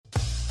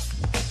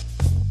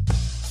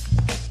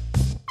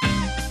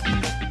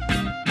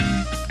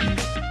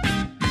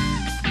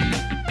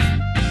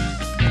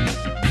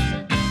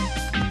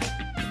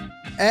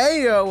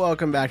Hey, yo,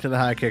 welcome back to the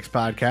High Kicks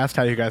podcast.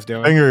 How you guys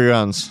doing? Finger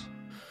guns.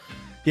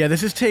 Yeah,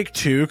 this is take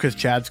 2 because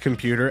Chad's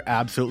computer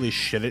absolutely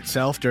shit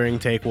itself during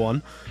take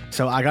 1.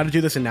 So I got to do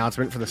this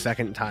announcement for the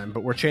second time,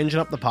 but we're changing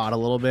up the pod a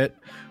little bit.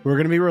 We're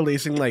going to be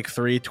releasing like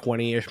 3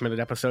 20-ish minute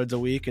episodes a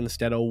week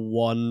instead of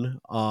one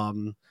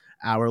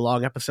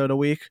hour-long episode a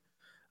week.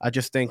 I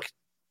just think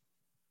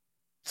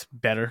it's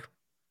better.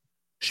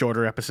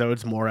 Shorter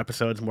episodes,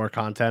 more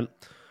content.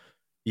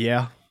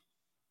 Yeah.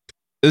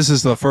 This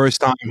is the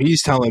first time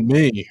he's telling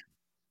me.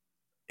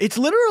 It's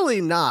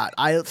literally not.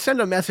 I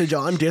sent a message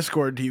on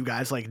Discord to you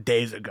guys like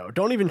days ago.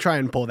 Don't even try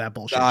and pull that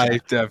bullshit.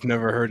 I've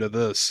never heard of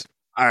this.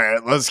 All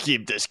right, let's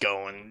keep this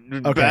going.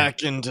 Okay.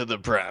 Back into the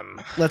Prem.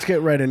 Let's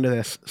get right into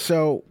this.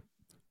 So,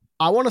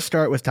 I want to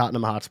start with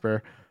Tottenham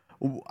Hotspur.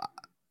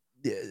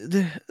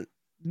 They're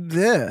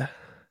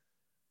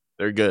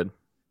good.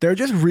 They're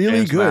just really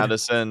James good.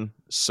 Maddison,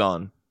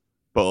 Son,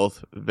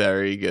 both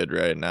very good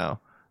right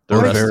now. The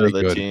Both rest very of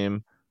the good.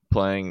 team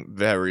playing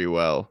very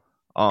well.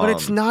 But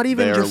it's not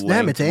even they are just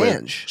them, linked it's with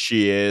Ange.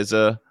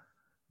 Chiesa.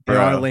 They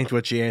are Bro, linked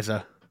with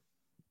Chiesa.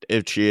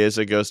 if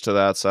Chiesa goes to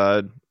that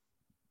side,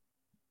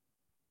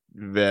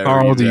 very,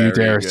 Karl, do you very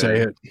dare good. say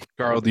it?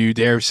 Karl, do you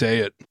dare say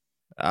it?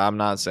 I'm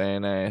not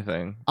saying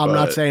anything. I'm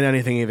not saying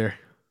anything either.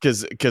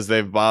 Because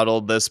they've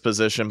bottled this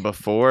position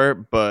before,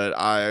 but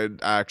I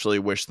actually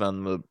wish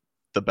them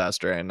the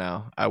best right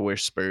now. I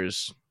wish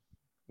Spurs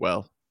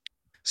well.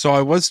 So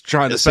I was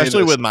trying to say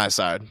Especially this, with my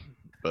side.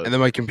 But and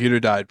then my computer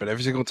died. But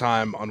every single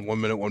time on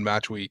 1 minute, one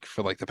match week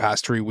for like the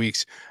past 3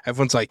 weeks,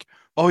 everyone's like,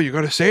 "Oh, you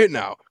got to say it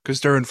now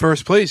because they're in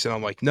first place." And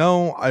I'm like,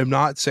 "No, I'm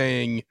not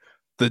saying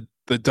the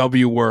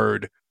W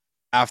word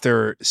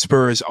after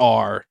Spurs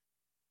are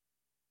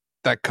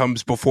that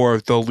comes before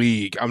the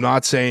league. I'm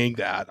not saying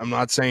that. I'm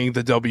not saying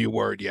the W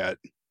word yet.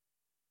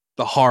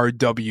 The hard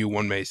W,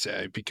 one may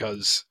say,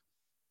 because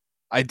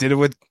I did it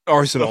with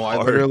Arsenal. I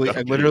hard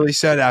literally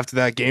said after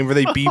that game where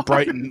they beat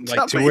Brighton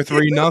like 2 or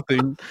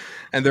 3-0,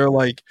 and they're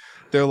like,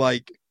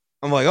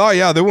 I'm like, oh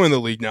yeah, they're winning the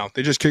league now.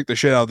 They just kicked the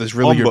shit out of this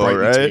really good Wumbo,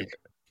 Brighton right? team.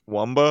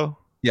 Wumbo?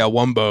 Yeah,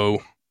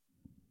 Wumbo.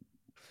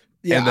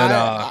 Yeah, And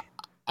then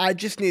I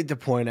just need to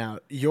point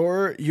out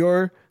your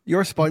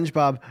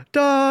SpongeBob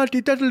da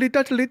di da di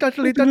da di da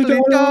di da di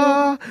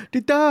da di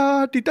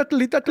da di da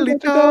di da di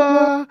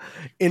da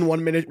in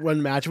 1 minute,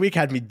 one match week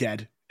had me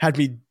dead.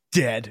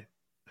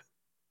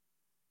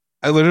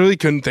 I literally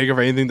couldn't think of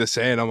anything to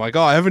say, and I'm like,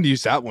 oh, I haven't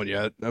used that one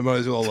yet. I might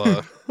as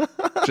well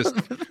just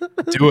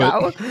do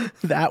it.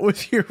 That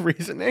was your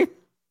reasoning?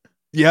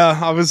 Yeah,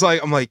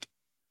 I'm like,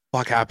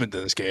 fuck happened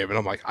to this game, and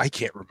I'm like, I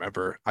can't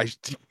remember.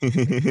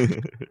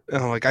 And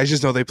I'm like, I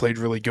just know they played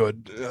really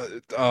good.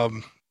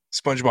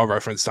 SpongeBob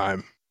reference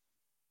time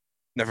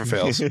never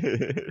fails.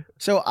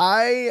 So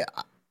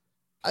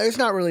there's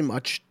not really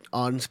much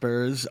on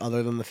Spurs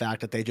other than the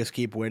fact that they just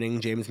keep winning.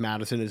 James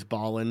Maddison is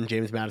balling.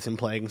 James Maddison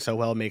playing so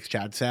well makes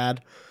Chad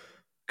sad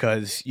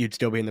because you'd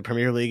still be in the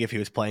Premier League if he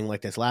was playing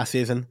like this last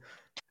season.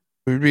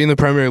 We'd be in the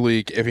Premier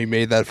League if he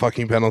made that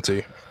fucking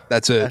penalty.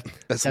 That's it.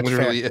 That's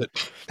literally fair.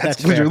 it.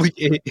 That's literally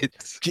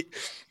it.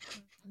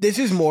 This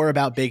is more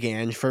about Big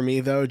Ange for me,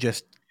 though.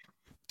 Just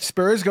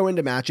Spurs go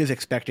into matches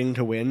expecting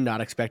to win,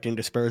 not expecting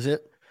to Spurs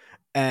it.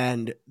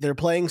 And they're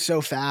playing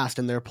so fast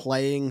and they're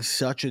playing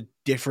such a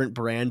different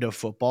brand of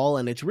football.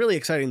 And it's really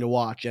exciting to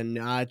watch. And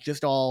it's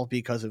just all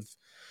because of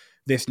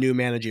this new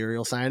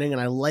managerial signing.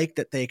 And I like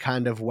that they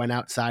kind of went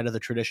outside of the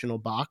traditional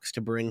box to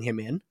bring him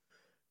in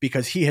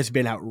because he has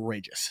been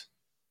outrageous.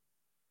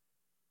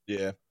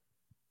 Yeah.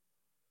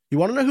 You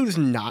want to know who's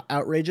not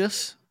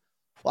outrageous?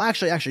 Well,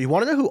 actually, you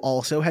want to know who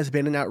also has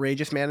been an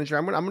outrageous manager?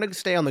 I'm going to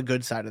stay on the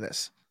good side of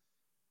this.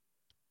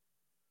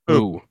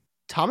 Who?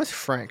 Thomas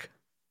Frank.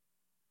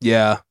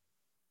 Yeah.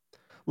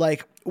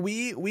 Like,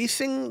 we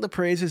sing the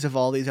praises of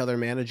all these other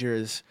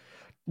managers.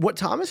 What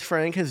Thomas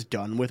Frank has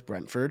done with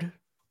Brentford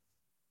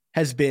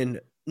has been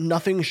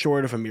nothing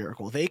short of a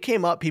miracle. They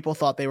came up, people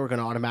thought they were going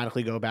to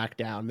automatically go back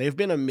down. They've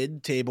been a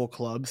mid-table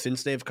club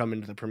since they've come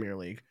into the Premier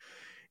League.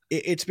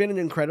 It's been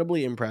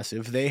incredibly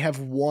impressive. They have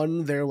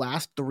won their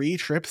last 3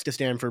 trips to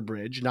Stamford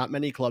Bridge. Not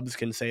many clubs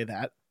can say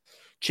that.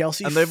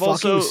 Chelsea And they've fucking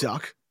also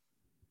suck.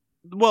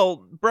 Well,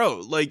 bro,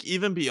 like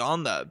even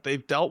beyond that,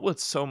 they've dealt with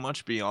so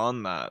much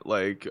beyond that,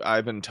 like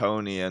Ivan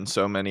Toney and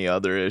so many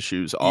other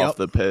issues off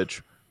the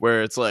pitch,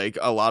 where it's like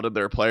a lot of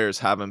their players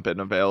haven't been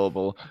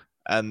available,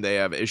 and they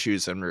have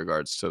issues in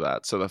regards to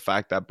that. So the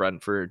fact that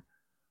Brentford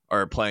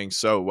are playing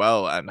so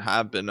well and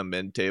have been a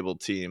mid-table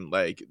team,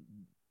 like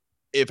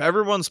if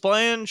everyone's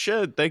playing,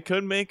 shit, they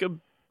could make a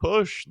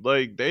push.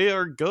 Like they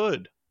are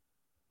good.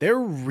 They're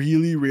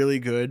really, really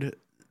good.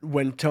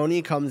 When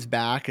Tony comes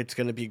back, it's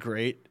going to be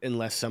great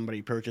unless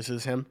somebody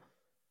purchases him.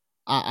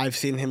 I've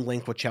seen him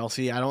linked with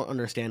Chelsea. I don't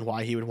understand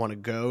why he would want to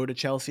go to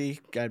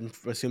Chelsea. I'm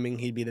assuming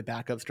he'd be the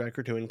backup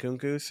striker to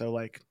Nkunku. So,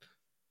 like,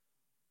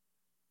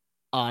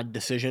 odd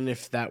decision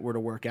if that were to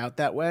work out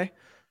that way.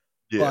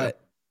 Yeah.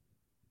 But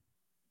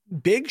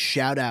big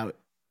shout out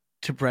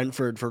to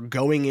Brentford for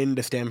going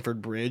into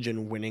Stamford Bridge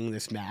and winning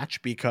this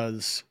match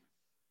because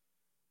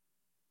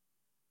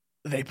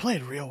They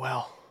played real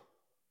well.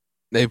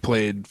 They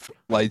played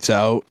lights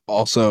out.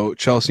 Also,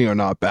 Chelsea are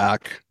not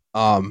back.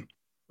 I'm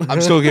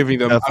still giving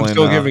them. I'm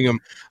still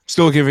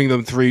giving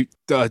them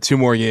 2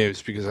 more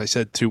games because I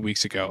said 2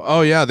 weeks ago.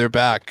 Oh yeah, they're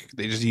back.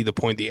 They just need to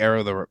point the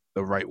arrow the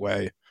right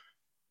way.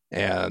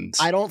 And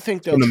I don't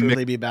think they'll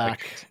truly be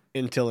back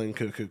until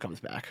Nkunku comes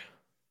back.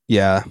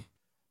 Yeah,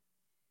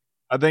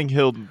 I think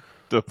he'll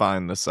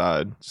define the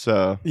side.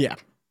 So yeah,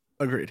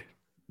 agreed.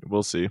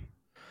 We'll see.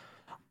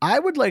 I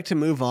would like to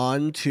move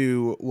on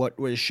to what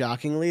was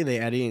shockingly the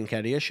Eddie and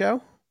Kedia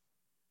show.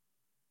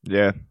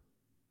 Yeah.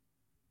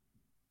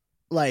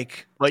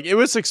 Like it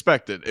was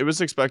expected. It was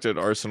expected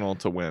Arsenal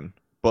to win.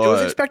 But it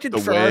was expected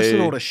for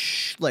Arsenal to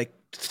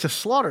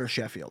slaughter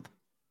Sheffield.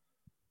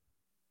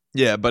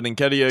 Yeah, but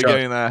Nketiah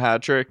getting that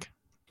hat trick.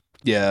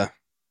 Yeah.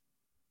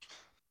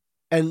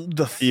 And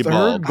the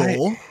third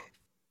goal.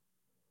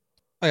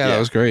 That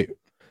was great. It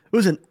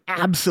was an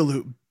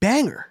absolute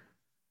banger.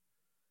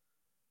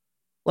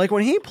 Like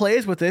when he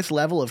plays with this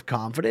level of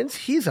confidence,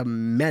 he's a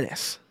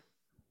menace.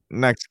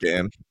 Next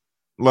game.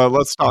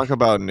 Let's talk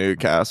about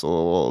Newcastle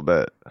a little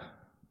bit.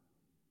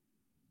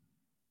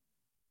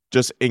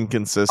 Just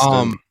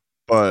inconsistent.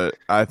 But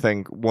I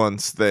think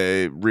once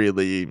they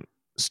really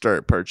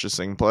start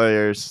purchasing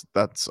players,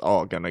 that's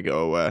all going to go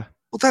away.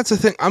 Well, that's the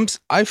thing.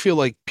 I feel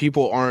like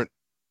people aren't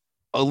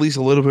at least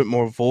a little bit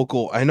more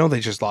vocal. I know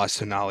they just lost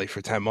to Nali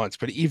for 10 months,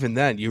 but even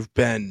then, you've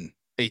been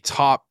a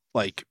top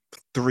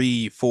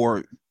 3,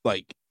 4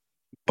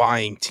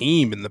 buying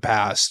team in the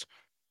past.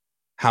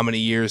 How many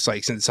years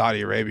since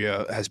Saudi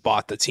Arabia has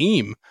bought the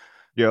team?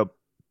 Yep.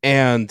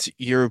 And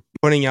you're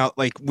putting out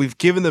we've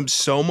given them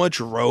so much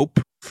rope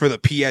for the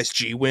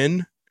PSG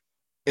win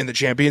in the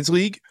Champions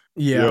League.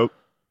 Yeah. Yep.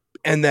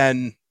 And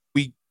then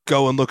we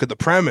go and look at the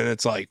Prem and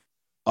it's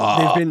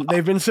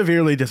they've been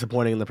severely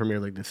disappointing in the Premier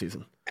League this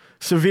season.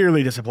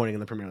 Severely disappointing in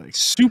the Premier League.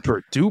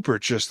 Super duper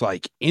just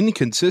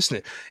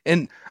inconsistent.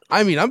 And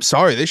I mean, I'm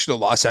sorry, they should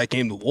have lost that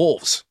game to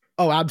Wolves.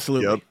 Oh,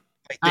 absolutely. Yep.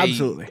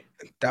 Absolutely.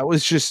 That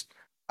was just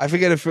I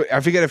forget if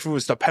it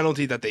was the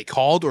penalty that they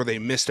called or they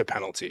missed a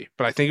penalty,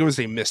 but I think it was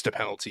they missed a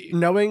penalty.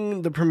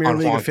 Knowing the Premier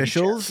League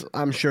officials,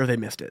 I'm sure they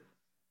missed it.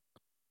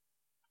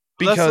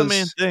 Because that's the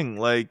main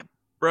thing.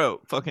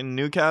 Bro, fucking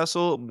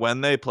Newcastle,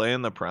 when they play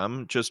in the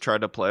Prem, just try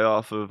to play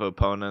off of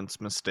opponents'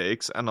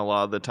 mistakes, and a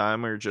lot of the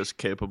time are just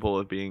capable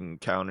of being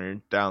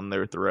countered down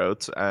their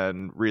throats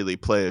and really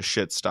play a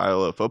shit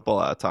style of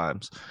football at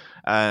times.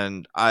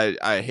 And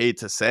I hate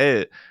to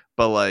say it,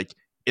 but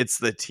it's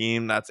the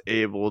team that's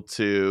able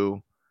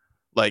to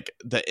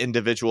the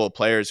individual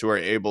players who are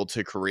able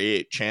to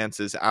create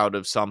chances out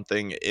of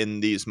something in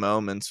these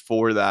moments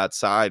for that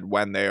side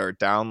when they are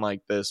down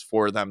like this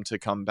for them to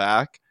come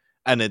back.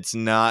 And it's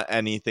not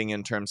anything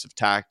in terms of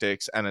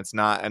tactics, and it's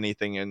not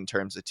anything in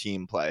terms of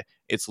team play.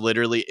 It's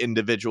literally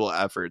individual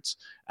efforts.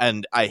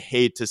 And I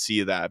hate to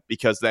see that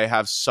because they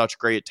have such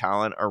great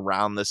talent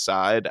around the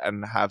side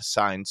and have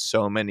signed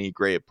so many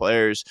great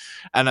players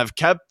and have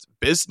kept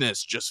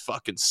business just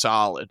fucking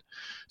solid.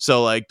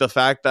 So the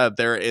fact that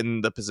they're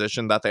in the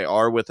position that they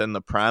are within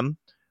the Prem,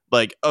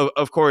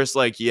 of course,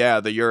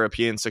 the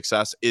European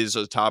success is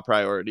a top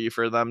priority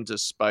for them,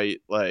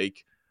 despite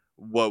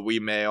what we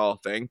may all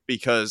think,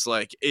 because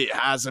it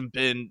hasn't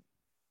been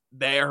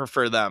there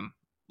for them.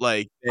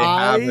 They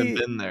haven't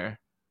been there.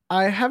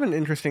 I have an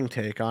interesting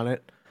take on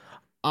it.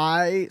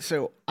 I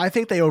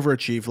think they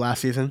overachieved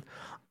last season.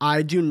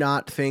 I do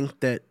not think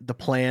that the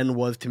plan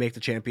was to make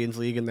the Champions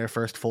League in their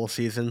first full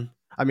season.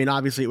 I mean,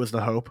 obviously it was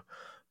the hope,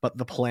 but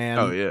the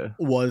plan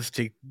was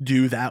to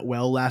do that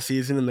well last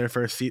season in their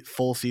first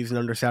full season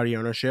under Saudi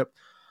ownership.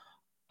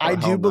 I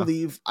do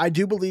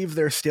believe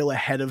they're still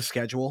ahead of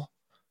schedule.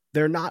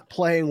 They're not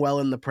playing well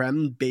in the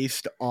Prem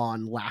based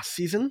on last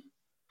season,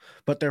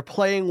 but they're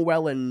playing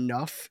well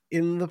enough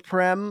in the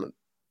Prem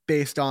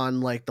based on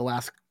the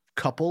last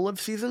couple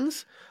of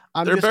seasons.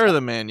 They're better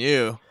than Man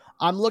U.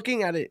 I'm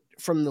looking at it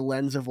from the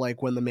lens of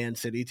when the Man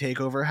City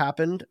takeover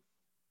happened.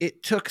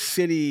 It took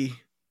City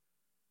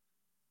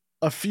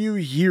a few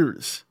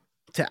years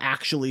to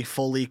actually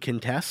fully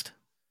contest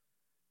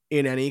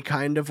in any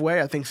kind of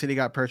way. I think City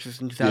got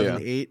purchased in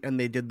 2008 and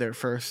they did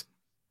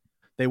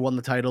they won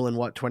the title in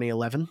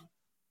 2011?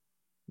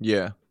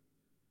 Yeah.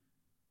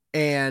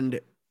 And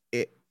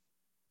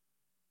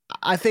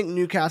I think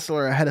Newcastle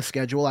are ahead of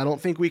schedule. I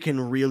don't think we can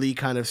really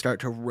kind of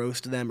start to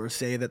roast them or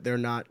say that they're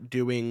not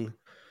doing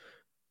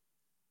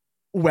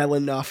well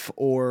enough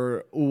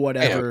or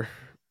whatever.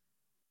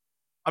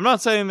 I'm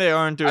not saying they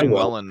aren't doing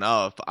well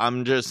enough.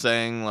 I'm just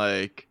saying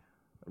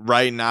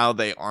right now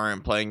they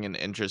aren't playing an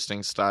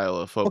interesting style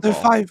of football.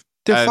 Well,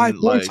 they're 5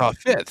 points off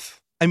fifth.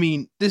 I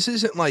mean, this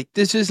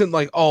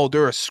isn't oh,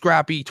 they're a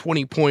scrappy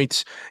 20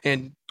 points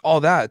and all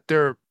that.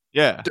 They're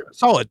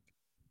solid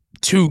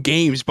 2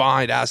 games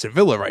behind Aston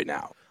Villa right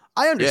now.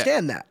 I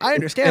understand that. I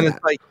understand that.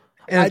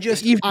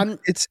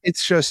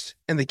 It's just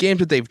in the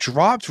games that they've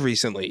dropped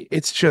recently,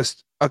 it's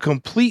just a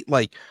complete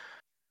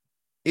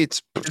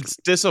it's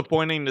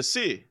disappointing to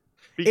see.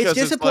 It's because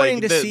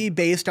disappointing to see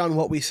based on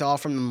what we saw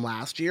from them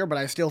last year, but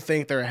I still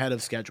think they're ahead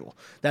of schedule.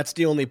 That's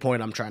the only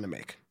point I'm trying to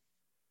make.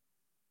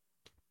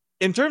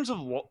 In terms of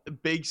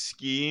big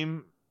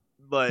scheme,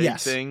 like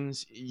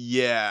things,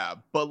 yeah,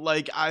 but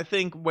like I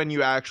think when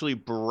you actually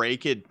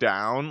break it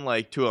down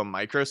like to a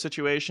micro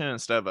situation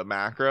instead of a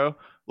macro,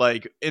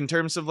 like in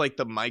terms of like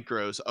the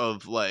micros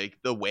of like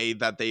the way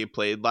that they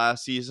played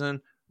last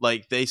season,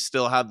 like they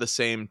still have the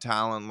same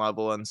talent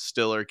level and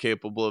still are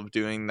capable of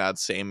doing that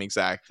same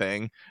exact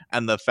thing,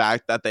 and the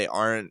fact that they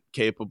aren't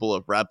capable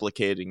of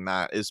replicating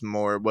that is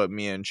more what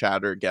me and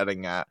Chad are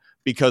getting at,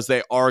 because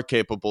they are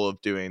capable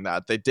of doing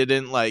that. They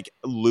didn't like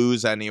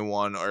lose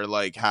anyone or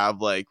like have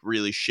like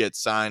really shit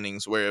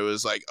signings where it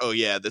was like, oh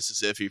yeah, this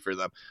is iffy for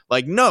them.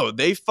 Like, no,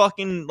 they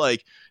fucking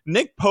like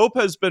Nick Pope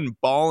has been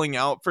balling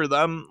out for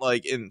them,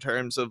 like in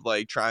terms of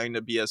like trying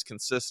to be as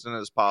consistent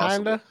as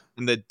possible. Kinda.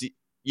 And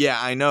yeah,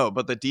 I know,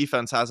 but the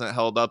defense hasn't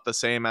held up the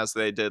same as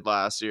they did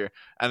last year.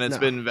 And it's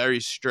been very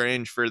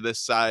strange for this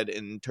side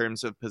in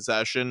terms of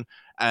possession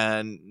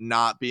and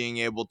not being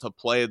able to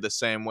play the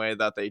same way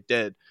that they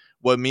did.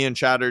 What me and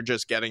Chad are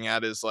just getting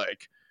at is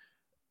like,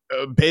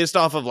 based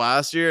off of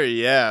last year,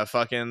 yeah,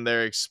 fucking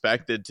they're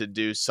expected to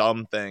do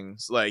some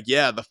things. Like,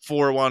 yeah, the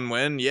 4-1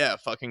 win, yeah,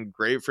 fucking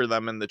great for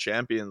them in the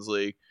Champions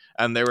League.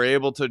 And they were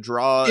able to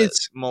draw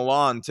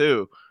Milan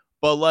too.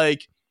 But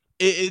like,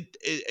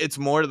 it's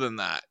more than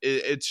that.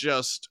 It's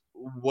just,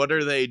 what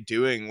are they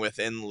doing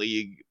within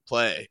league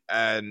play?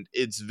 And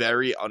it's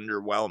very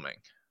underwhelming.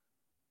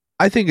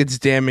 I think it's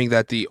damning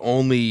that the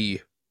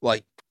only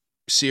like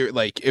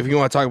if you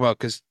want to talk about,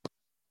 because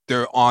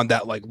they're on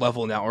that like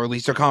level now, or at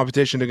least their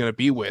competition they're going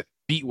to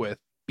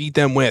beat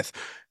them with.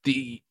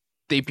 They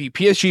beat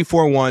PSG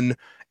 4-1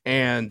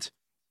 and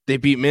they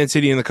beat Man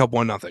City in the Cup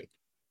 1-0. Yep.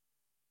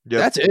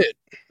 That's it.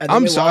 And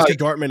then they lost to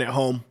Dortmund at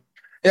home.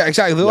 Yeah,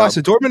 exactly. They lost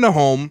to Dortmund at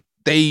home.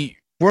 They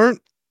weren't,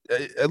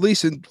 at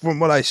least from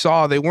what I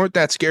saw, they weren't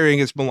that scary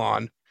against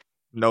Milan.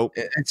 Nope.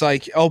 It's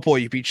like, oh boy,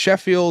 you beat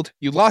Sheffield,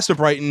 you lost to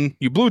Brighton,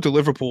 you blew it to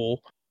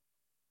Liverpool,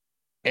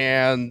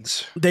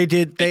 and they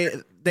did blow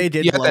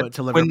it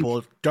to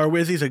Liverpool.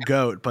 Darwizzi's a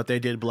goat, but they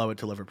did blow it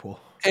to Liverpool.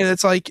 And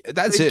it's like,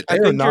 that's it. I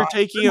think you're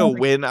taking a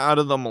win out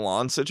of the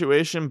Milan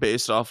situation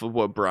based off of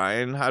what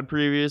Brian had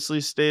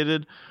previously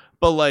stated.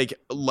 But like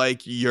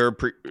you're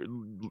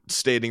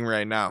stating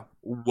right now,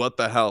 what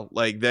the hell?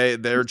 Like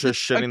they're just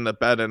shitting the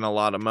bed in a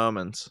lot of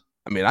moments.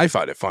 I mean, I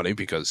find it funny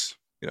because,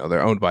 you know,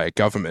 they're owned by a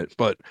government,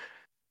 but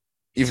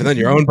even then,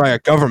 you're owned by a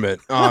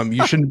government.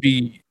 You shouldn't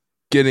be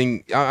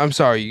getting. I'm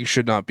sorry, you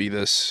should not be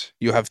this.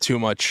 You have too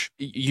much.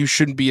 You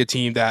shouldn't be a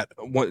team that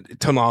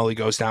Tonali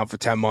goes down for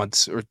 10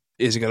 months or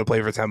isn't going to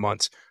play for 10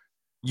 months.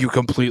 You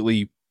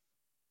completely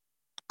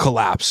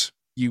collapse.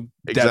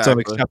 That's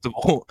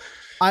unacceptable.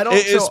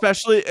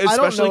 Especially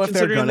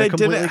considering they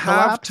didn't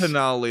have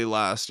Tonali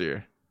last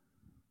year.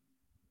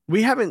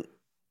 We haven't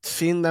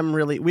seen them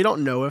really. We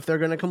don't know if they're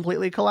going to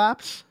completely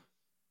collapse.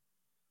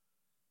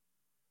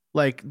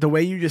 Like the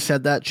way you just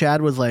said that,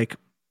 Chad, was like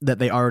that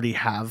they already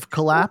have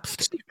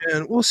collapsed.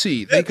 We'll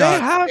see. They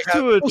have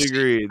to a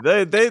degree.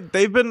 They've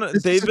been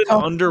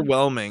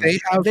underwhelming.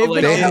 They've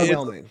been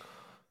underwhelming.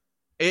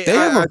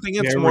 I think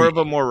it's more of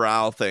a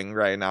morale thing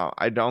right now.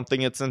 I don't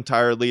think it's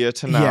entirely a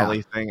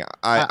Tonali thing.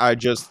 I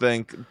just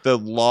think the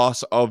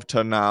loss of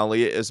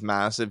Tonali is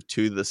massive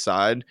to the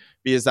side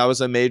because that was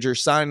a major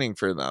signing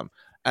for them.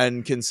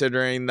 And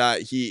considering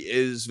that he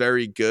is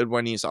very good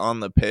when he's on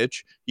the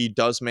pitch, he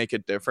does make a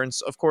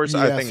difference. Of course,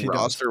 I think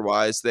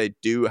roster-wise, they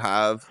do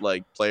have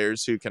like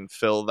players who can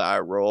fill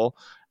that role.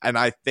 And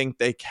I think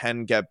they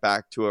can get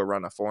back to a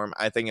run of form.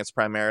 I think it's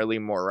primarily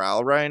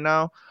morale right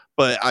now,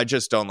 but I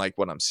just don't like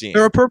what I'm seeing.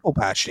 They're a purple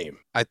patch team.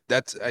 I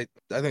think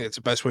it's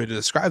the best way to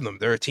describe them.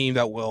 They're a team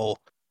that will,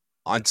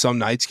 on some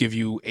nights, give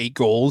you 8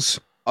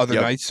 goals.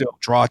 Other nights, they'll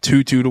draw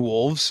 2-2 to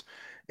Wolves.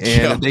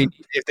 And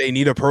if they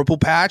need a purple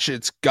patch,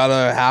 it's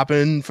gotta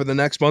happen for the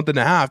next month and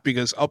a half,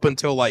 because up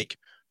until I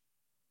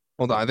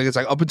think it's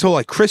like up until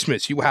like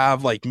Christmas, you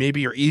have like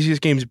maybe your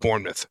easiest game is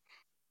Bournemouth.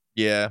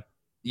 Yeah.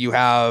 You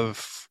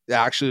have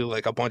actually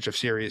like a bunch of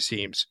serious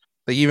teams.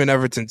 Like even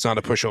Everton's not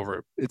a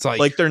pushover. It's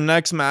like their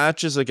next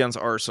match is against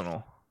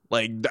Arsenal.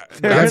 Like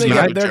they're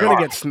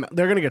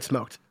gonna get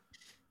smoked.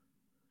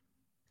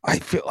 I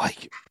feel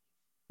like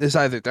there's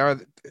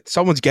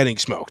someone's getting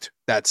smoked.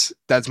 That's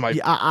my.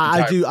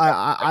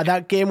 Yeah,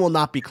 that game will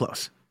not be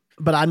close,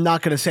 but I'm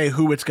not going to say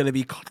who it's going to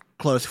be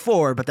close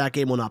for. But that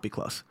game will not be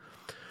close.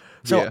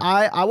 So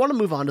I want to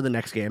move on to the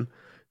next game.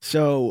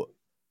 So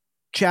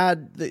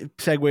Chad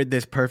segued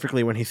this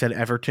perfectly when he said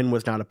Everton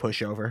was not a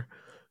pushover.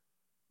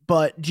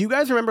 But do you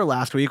guys remember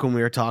last week when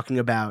we were talking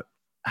about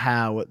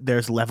how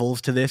there's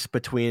levels to this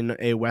between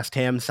a West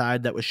Ham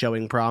side that was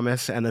showing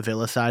promise and a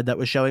Villa side that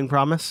was showing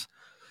promise?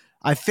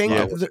 I think.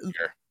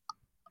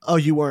 Oh,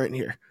 you weren't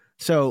here.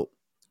 So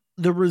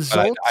the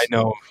results. I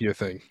know your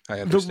thing.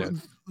 I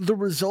understand. The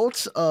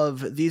results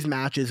of these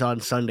matches on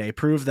Sunday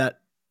prove that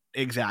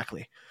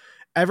exactly.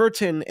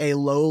 Everton, a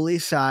lowly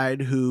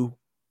side who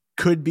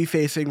could be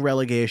facing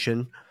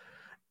relegation,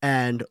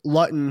 and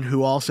Luton,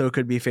 who also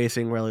could be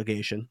facing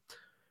relegation.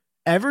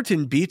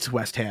 Everton beats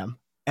West Ham,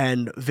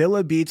 and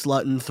Villa beats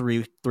Luton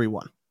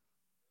 3-1.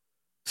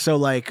 So,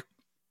 like,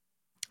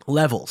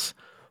 levels.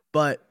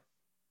 But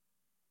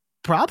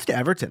props to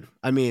Everton.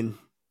 I mean,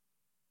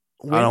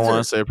 I don't want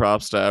to say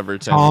props to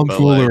Everton.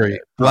 Tomfoolery.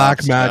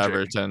 Black magic.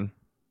 Everton.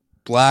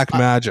 Black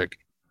magic.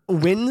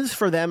 Wins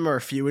for them are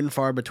few and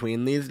far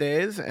between these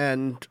days,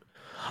 and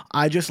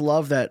I just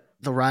love that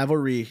the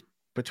rivalry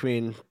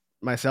between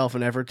myself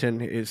and Everton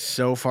is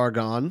so far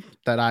gone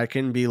that I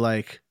can be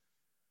like,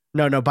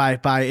 no,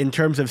 by in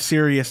terms of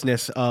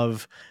seriousness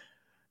of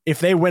if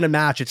they win a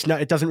match,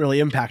 it doesn't really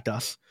impact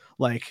us.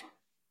 Like,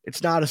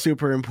 it's not a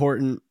super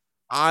important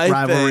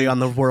rivalry on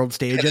the world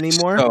stage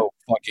anymore. So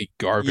fucking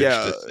garbage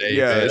to say.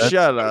 Yeah,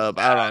 shut up.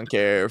 I don't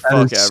care.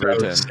 Fuck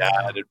Everton. So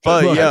sad.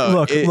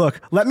 But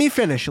look. Let me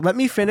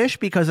finish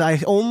because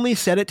I only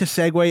said it to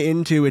segue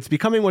into it's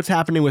becoming what's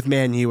happening with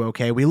Man U.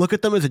 Okay, we look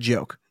at them as a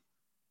joke.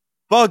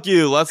 Fuck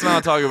you. Let's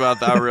not talk about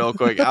that real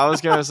quick. I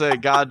was gonna say,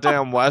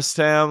 goddamn West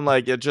Ham.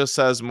 Like, it just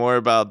says more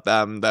about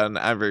them than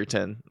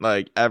Everton.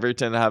 Like,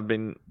 Everton have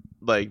been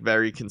like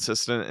very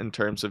consistent in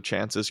terms of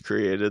chances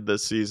created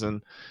this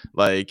season.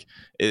 Like,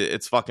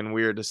 it's fucking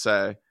weird to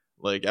say.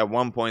 Like, at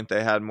one point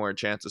they had more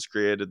chances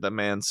created than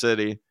Man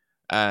City,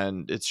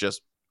 and it's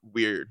just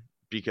weird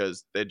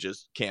because they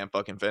just can't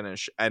fucking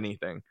finish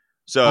anything.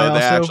 So they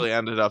actually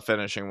ended up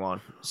finishing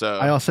one. So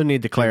I also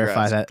need to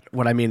clarify that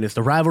what I mean is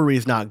the rivalry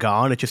is not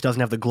gone. It just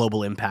doesn't have the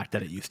global impact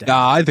that it used to have.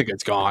 Nah, I think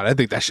it's gone. I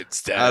think that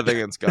shit's dead. I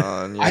think it's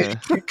gone. Yeah.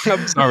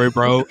 I'm sorry,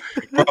 bro.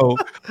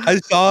 I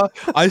saw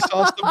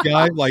some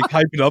guy like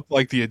hyping up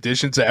like the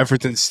addition to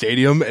Everton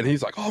Stadium, and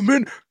he's like, "Oh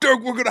man,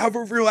 Doug, we're gonna have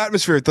a real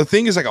atmosphere." The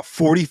thing is like a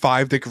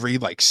 45-degree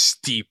like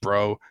steep,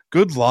 bro.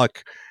 Good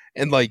luck.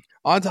 And like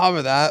on top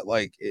of that,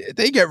 like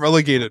they get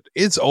relegated,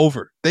 it's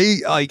over. They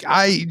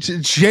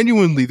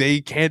genuinely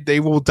they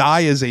will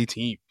die as a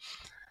team.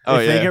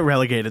 If they get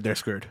relegated, they're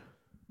screwed.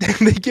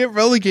 They get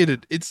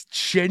relegated. It's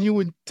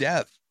genuine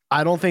death.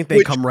 I don't think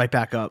they come right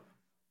back up.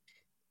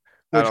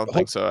 I don't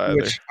think so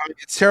either.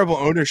 It's terrible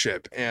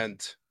ownership,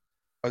 and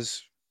I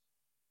was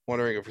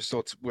wondering if we're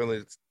still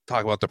willing to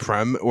talk about the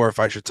Prem or if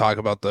I should talk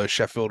about the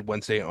Sheffield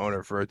Wednesday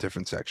owner for a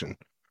different section.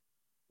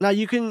 Now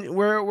you can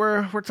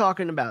we're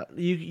talking about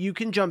you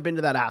can jump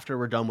into that after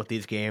we're done with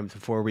these games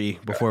before we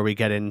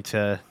get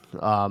into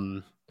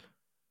the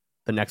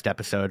next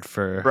episode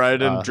for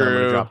Brighton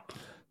Drew.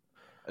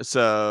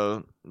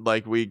 So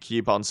like we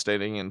keep on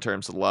stating in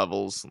terms of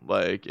levels,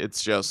 like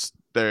it's just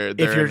they're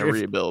in a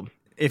rebuild.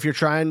 If you're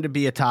trying to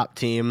be a top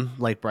team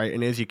like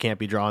Brighton is, you can't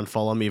be drawing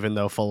Fulham, even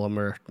though Fulham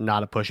are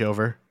not a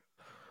pushover.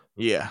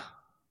 Yeah.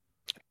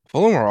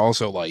 Fulham are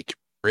also like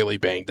really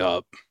banged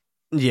up.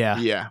 Yeah.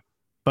 Yeah.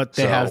 But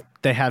they have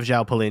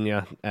João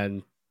Palhinha,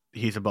 and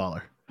he's a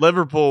baller.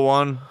 Liverpool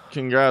won.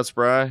 Congrats,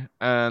 Bri.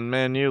 And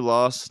Man U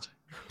lost.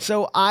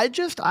 So I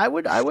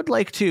would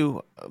like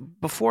to,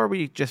 before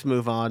we just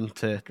move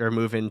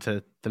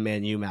into the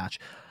Man U match,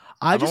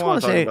 I just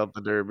want to say about the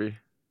derby.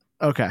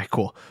 Okay,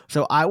 cool.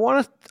 So I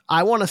want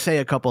to say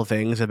a couple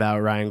things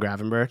about Ryan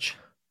Gravenberch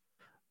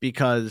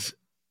because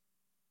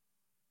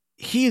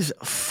he's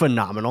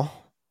phenomenal.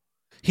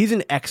 He's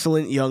an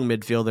excellent young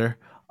midfielder.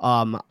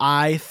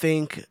 I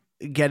think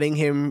getting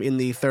him in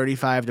the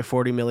 35 to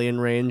 40 million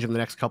range in the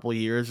next couple of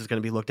years is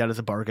going to be looked at as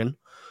a bargain.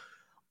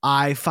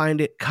 I find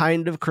it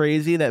kind of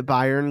crazy that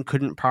Bayern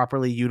couldn't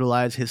properly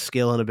utilize his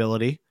skill and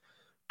ability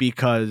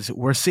because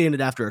we're seeing it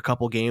after a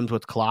couple games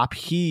with Klopp.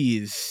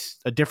 He's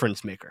a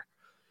difference maker.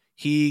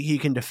 He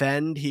can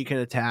defend, he can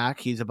attack.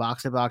 He's a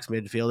box-to-box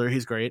midfielder.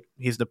 He's great.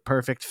 He's the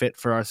perfect fit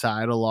for our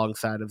side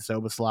alongside of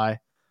Szoboszlai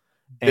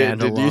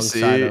and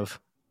alongside of...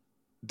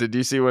 Did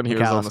you see when he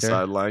was on the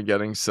sideline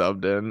getting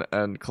subbed in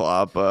and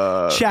Klopp?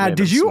 Chad,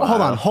 did you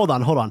hold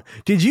on?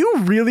 Did you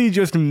really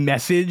just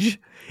message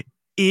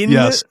in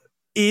the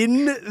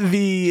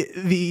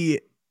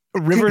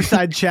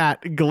Riverside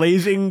chat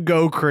glazing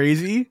go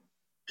crazy?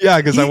 Yeah,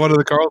 because I wanted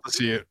the Karl to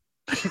see it.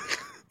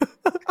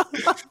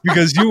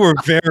 Because you were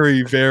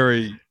very,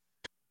 very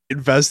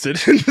invested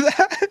in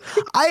that.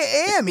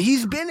 I am.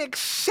 He's been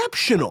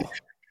exceptional.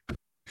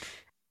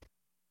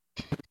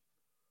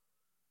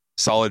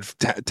 Solid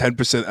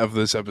 10% of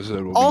this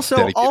episode will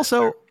also be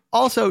dedicated.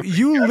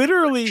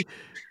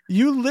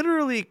 you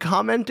literally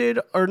posted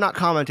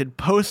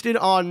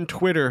on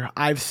Twitter,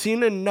 I've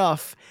seen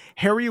enough.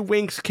 Harry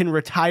Winks can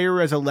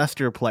retire as a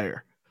Leicester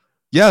player.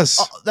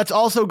 Yes. That's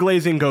also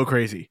glazing go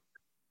crazy.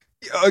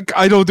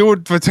 I don't do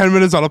it for 10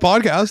 minutes on a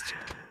podcast.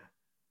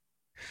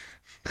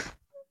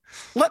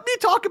 Let me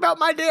talk about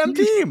my damn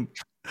team.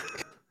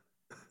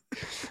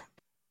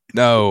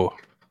 No.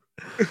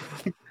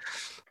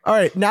 All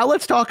right, now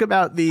let's talk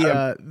about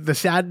the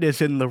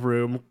sadness in the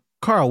room.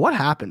 Karl, what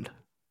happened?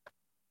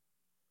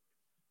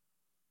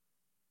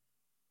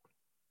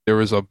 There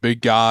was a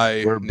big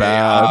guy. We're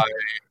bad.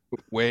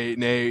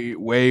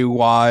 Way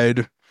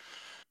wide.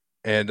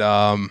 And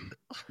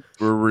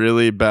we're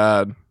really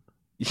bad.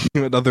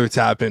 Another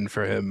tap in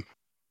for him.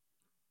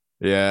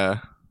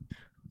 Yeah.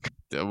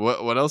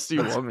 What else do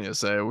you want me to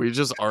say? We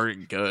just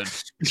aren't good.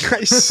 You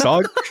guys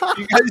suck.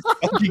 You guys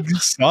fucking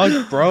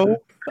suck, bro.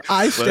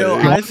 I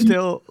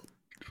still.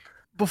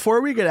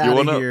 Before we get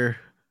out of here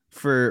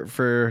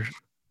for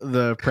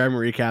the Prem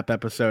recap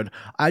episode,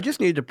 I just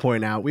need to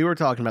point out, we were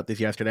talking about this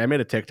yesterday. I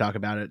made a TikTok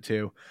about it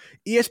too.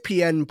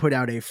 ESPN put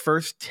out a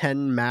first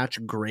 10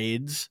 match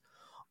grades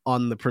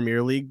on the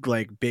Premier League,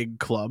 like big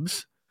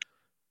clubs.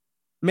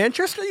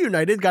 Manchester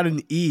United got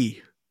an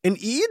E. An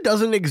E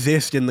doesn't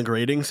exist in the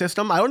grading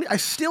system. I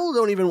still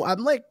don't even.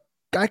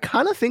 I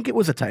kind of think it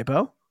was a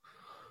typo.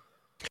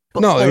 But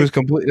no, it was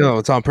complete. No,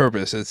 it's on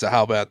purpose. It's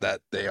how bad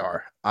that they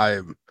are.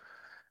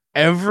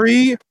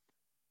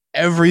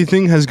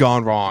 Everything has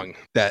gone wrong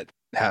that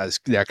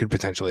could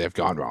potentially have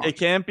gone wrong. It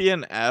can't be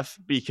an F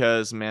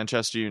because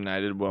Manchester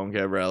United won't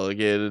get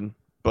relegated,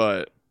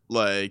 but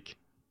like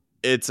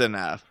it's an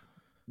F.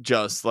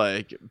 Just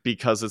like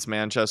because it's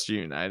Manchester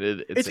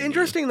United, it's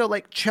interesting though.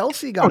 Like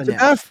Chelsea got an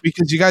F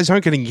because you guys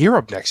aren't getting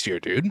Europe next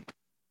year, dude.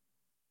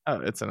 Oh,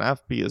 it's an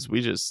F because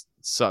we just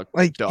suck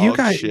like dog you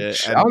guys,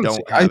 shit and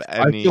don't have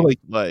any. I feel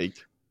like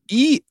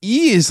E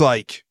is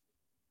like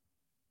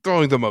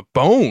throwing them a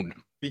bone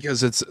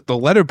because it's the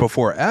letter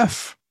before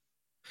F.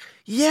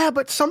 Yeah,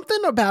 but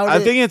something about it. I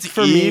think it's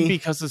for E me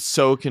because it's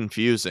so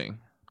confusing.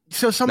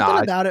 So something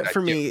about it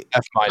for me.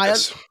 F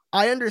minus.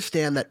 I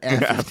understand that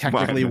F is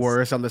technically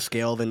worse on the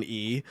scale than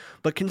E,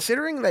 but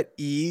considering that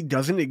E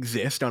doesn't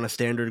exist on a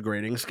standard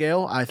grading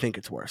scale, I think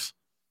it's worse.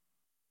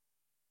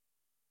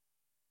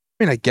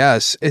 I mean, I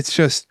guess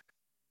it's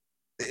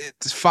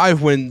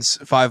 5 wins,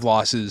 5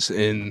 losses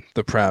in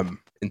the Prem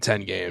in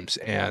 10 games,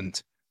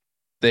 and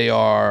they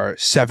are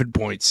 7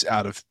 points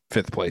out of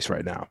 5th place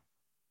right now.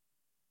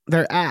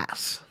 They're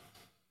ass.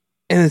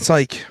 And it's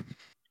like,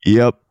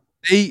 yep.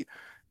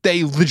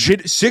 They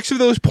legit 6 of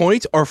those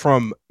points are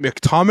from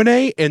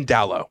McTominay and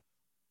Dalot.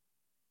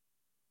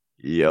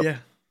 Yep.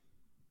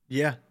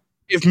 Yeah.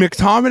 If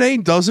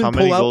McTominay doesn't How pull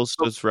many out, goals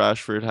does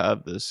Rashford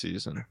have this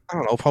season? I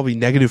don't know, probably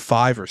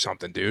 -5 or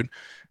something, dude.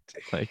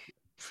 Like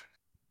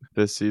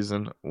this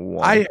season,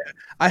 1.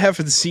 I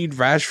haven't seen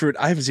Rashford.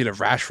 I haven't seen a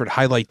Rashford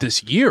highlight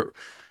this year.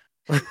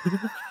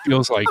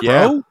 Feels like,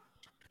 bro,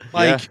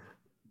 like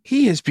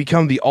he has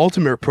become the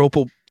ultimate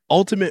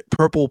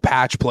purple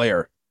patch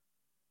player.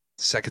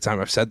 Second time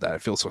I've said that. I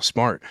feel so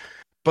smart,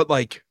 but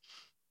like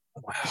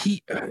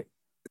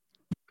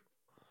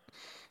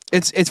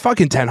it's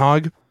fucking Ten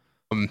Hag.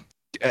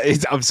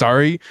 I'm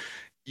sorry.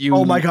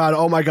 Oh my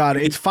god!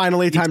 It's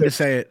finally time to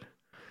say it.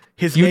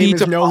 His name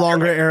is no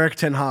longer Eric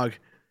Ten Hag.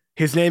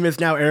 His name is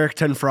now Eric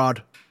Ten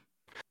Fraud.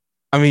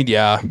 I mean,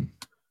 yeah.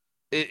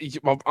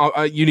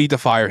 You need to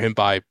fire him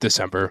by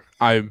December.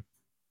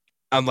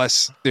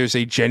 Unless there's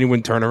a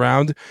genuine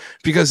turnaround,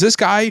 because this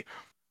guy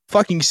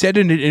fucking said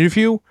in an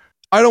interview,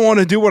 I don't want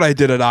to do what I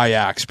did at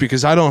Ajax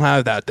because I don't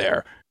have that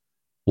there.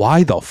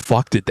 Why the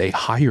fuck did they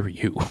hire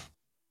you?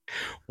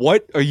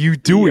 What are you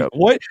doing?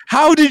 Yep.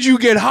 How did you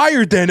get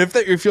hired then?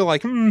 If you're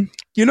like,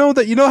 you know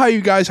how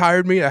you guys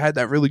hired me? I had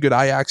that really good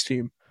Ajax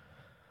team.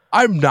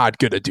 I'm not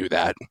gonna do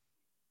that.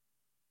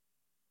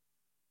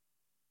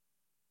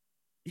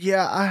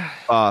 Yeah,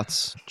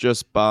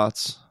 just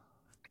bots.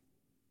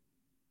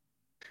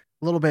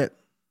 A little bit.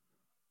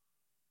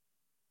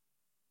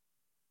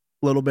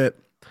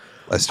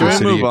 Let's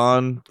move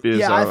on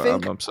because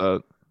I'm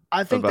upset.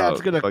 I think about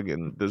that's gonna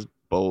fucking this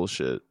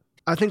bullshit.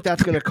 I think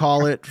that's gonna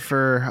call it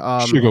for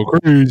go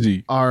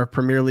crazy. Our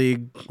Premier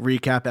League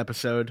recap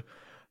episode.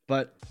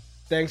 But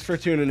thanks for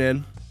tuning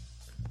in.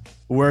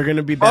 We're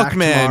gonna be back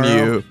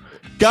tomorrow.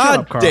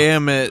 God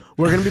damn it.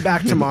 We're gonna be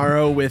back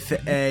tomorrow with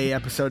a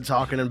episode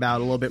talking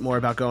about a little bit more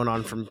about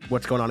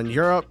what's going on in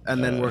Europe,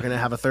 and then we're gonna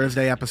have a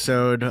Thursday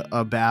episode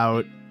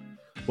about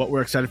what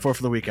we're excited for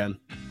the weekend.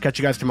 Catch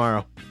you guys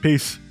tomorrow.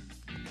 Peace.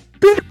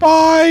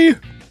 Bye.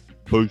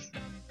 Peace.